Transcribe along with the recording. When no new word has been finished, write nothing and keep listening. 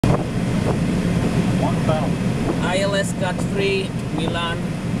ILS CAT III, Milan,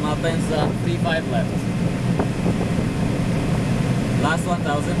 Malpensa, 35 left. Last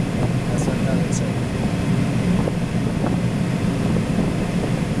 1000. Last 1000, sorry.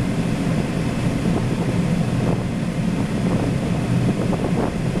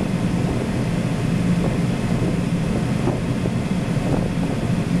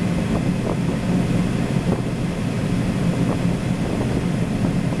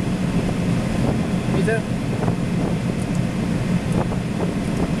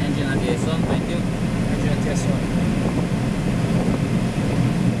 Engine ATS on, thank you. Engine ATS on.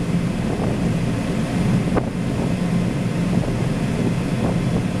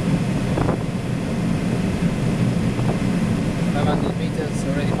 Meters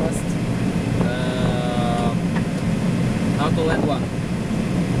already passed. Autoland 1.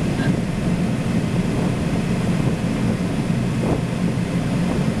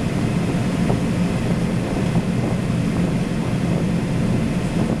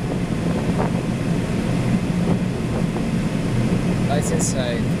 Lights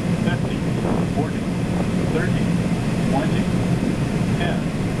inside. 50, 40, 30, 20, 10.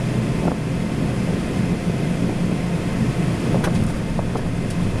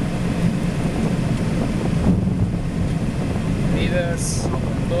 Reverse,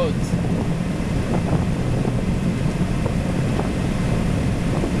 good.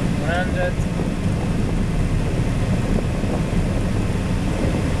 $100.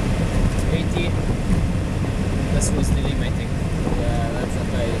 80. This was the limit, I think. Yeah, that's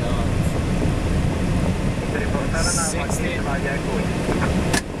okay, you know. 60.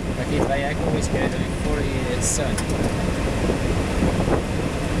 Paket by Echo is carrying 47.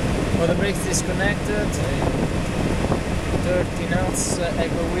 For the brakes disconnected. 30 knots,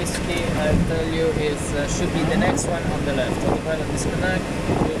 Echo Whiskey, I'll tell you, is should be the next one on the left. Autopilot disconnect,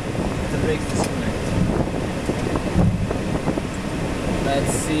 the brakes disconnect.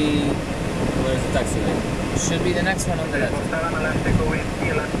 Let's see where's the taxi lane. Should be the next one on the left.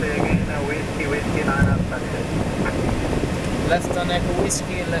 Left on Echo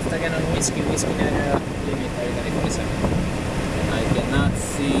Whiskey, left again on Whiskey, Whiskey limit, Italy 47. I cannot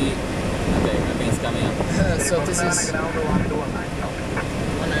see. Okay, maybe it's coming up. So this is 170.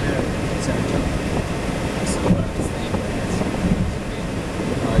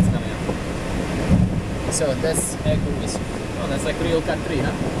 Oh, it's coming up. So that's Echo Whiskey. Oh, that's like real CAT III,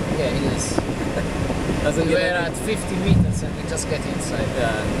 huh? Yeah, it is. Doesn't We get were any- at 50 meters and we just get inside.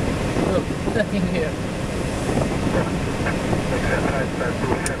 Yeah. Look, nothing here.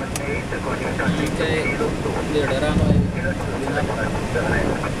 Okay, clear the runway.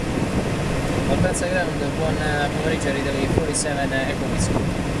 Malpensa ground, buon pomeriggio, Italy 47 Echo Whiskey.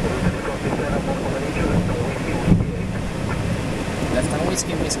 Left on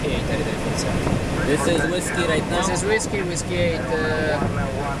Whiskey, Whiskey 8, Italy 47. This is whiskey right now. This is Whiskey, Whiskey 8.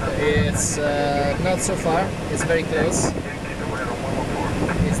 It's not so far, it's very close.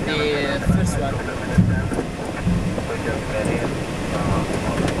 It's the first one.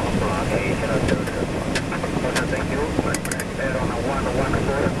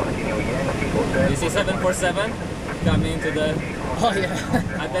 You see 747 coming to the... Oh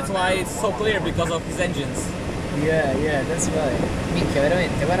yeah. And that's why it's so clear, because of his engines. Yeah, that's why. Minchia,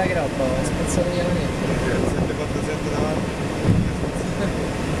 veramente, guarda che roba, ho spezzato via niente. 747 davanti.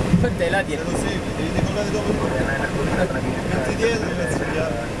 Quanto è là Se dietro? lo segui, devi decollare dopo di me. Metti dietro e verso gli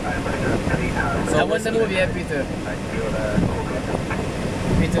altri. So I want the movie, Peter.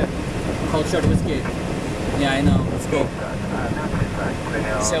 Peter. Hold short whiskey. Yeah, I know. Let's go.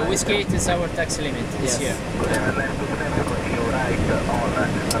 So Whiskey 8 is our taxi limit this Yes. year.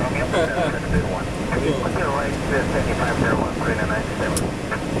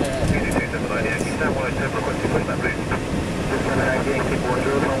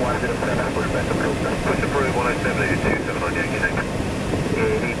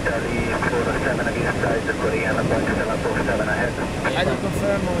 I do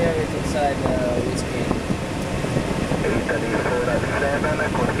confirm we have it inside Whiskey. Italy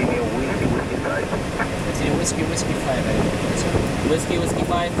 47, continue Whiskey, Whiskey 5. Continue Whiskey, Whiskey 5. Whiskey, whiskey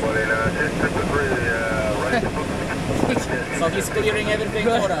 5. So he's clearing everything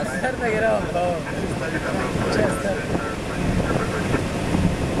for us. Guarda che roba! Oh. Cioè,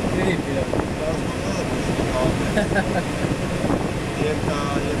 incredibile.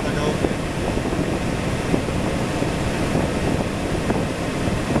 Diventa caotico.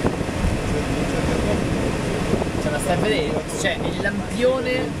 Cioè, ma stai a vedere? Cioè, il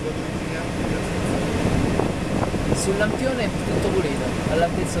lampione... Sul lampione è tutto pulito,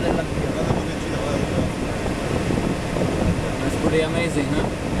 all'altezza del lampione. That's pretty amazing, huh?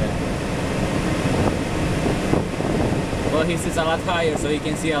 Well, he sits a lot higher, so he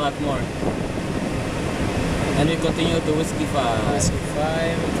can see a lot more. And we continue to Whiskey 5. Whiskey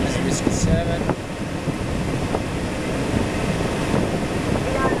 5, it is Whiskey 7.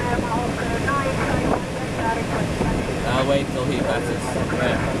 I'll wait till he passes.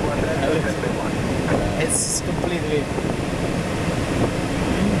 It's completely...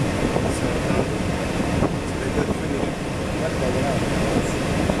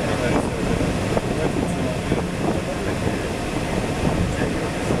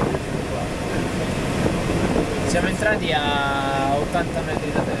 Siamo entrati a 80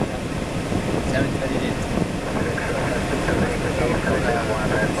 metri da terra. Siamo entrati dentro.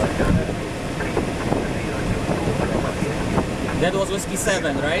 That was Whiskey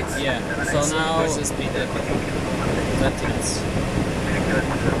 7, right? Yeah. So now where's the speed? 20 knots.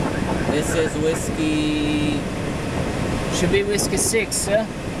 this is Whiskey. Should be Whiskey 6. I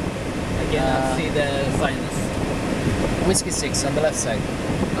cannot see the sinus. Whiskey 6 on the left side.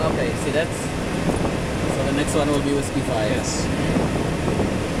 Okay, see that? So the next one will be Whiskey 5. Yes.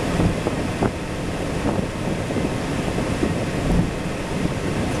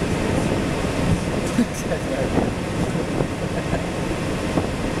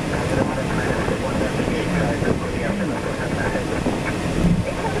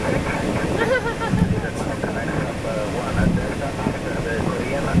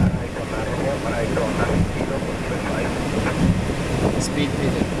 Speed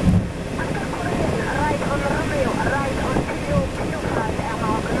Peter.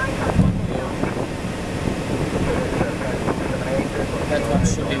 That one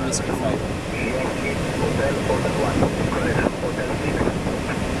should be Whiskey 5.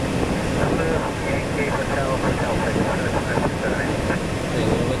 Okay,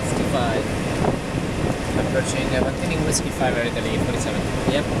 Whiskey 5. Approaching, maintaining Whiskey 5 at Italy 47.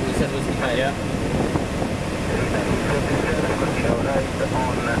 Yep, we said Whiskey 5. Yeah.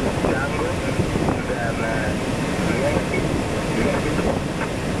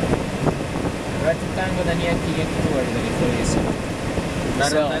 Right to Tango, then Yankee 2 at Italy 47.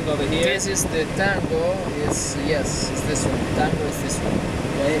 Right on Tango over here. This is the Tango, is yes, it's this one. Tango is this one.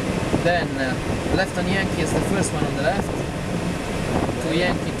 Okay. Then left on Yankee is the first one on the left. To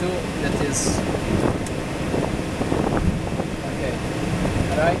Yankee 2, that is okay.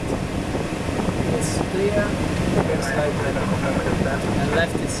 Right. It's clear. And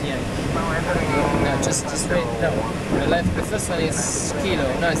left is Yankee. No, just wait. No, the left. The first one is Kilo.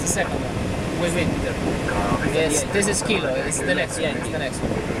 No, it's the second one. Wait, Peter. Yes, this is Kilo. It's the next one. It's the next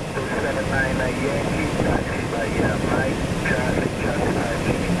one.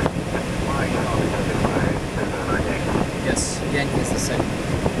 Yes, Yankee is the second.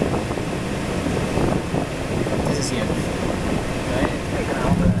 This is Yankee.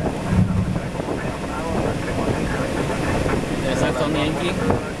 There's left on Yankee.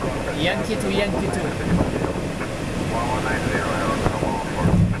 Yankee to Yankee 2.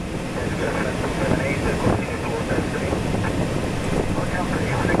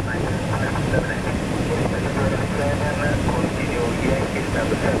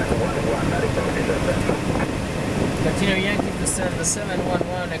 Continue Yankee to stand the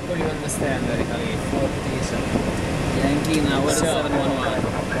 711, I call you understand, Italy 47. Yankee, now we're at So, 711.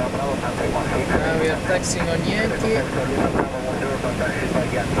 Now we are taxiing on Yankee.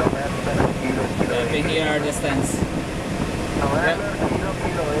 Okay, here are the stands.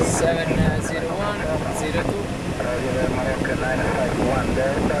 701, 02.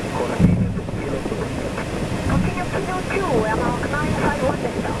 Continue Kilo 2, Mark 951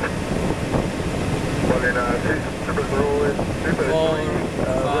 Delta. 4,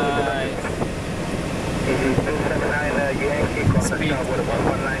 5. Speed.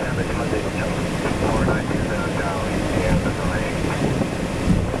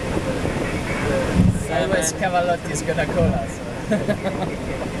 Always Cavallotti is gonna call us.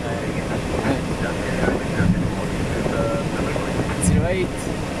 08.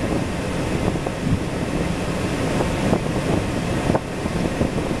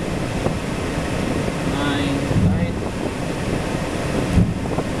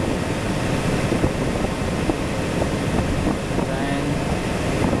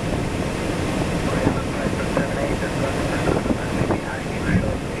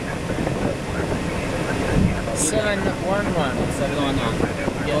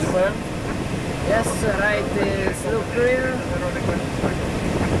 Yes. Confirm? Yes, right is look clear.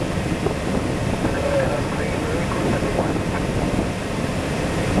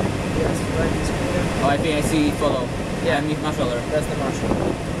 Yes, right is clear. Oh, I think I see follow. Yeah, I meet marshaller. That's the marshal.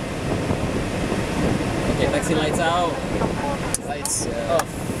 Okay, taxi lights out. Lights Off.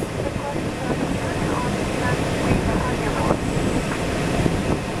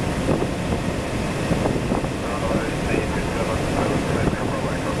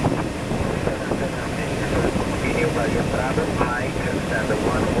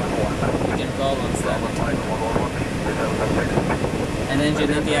 And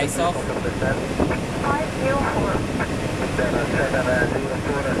engine anti-ice off. 504. Then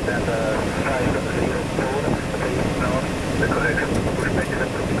 704 and 504. Okay, now the correction push back is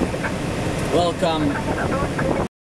approved. Welcome Approach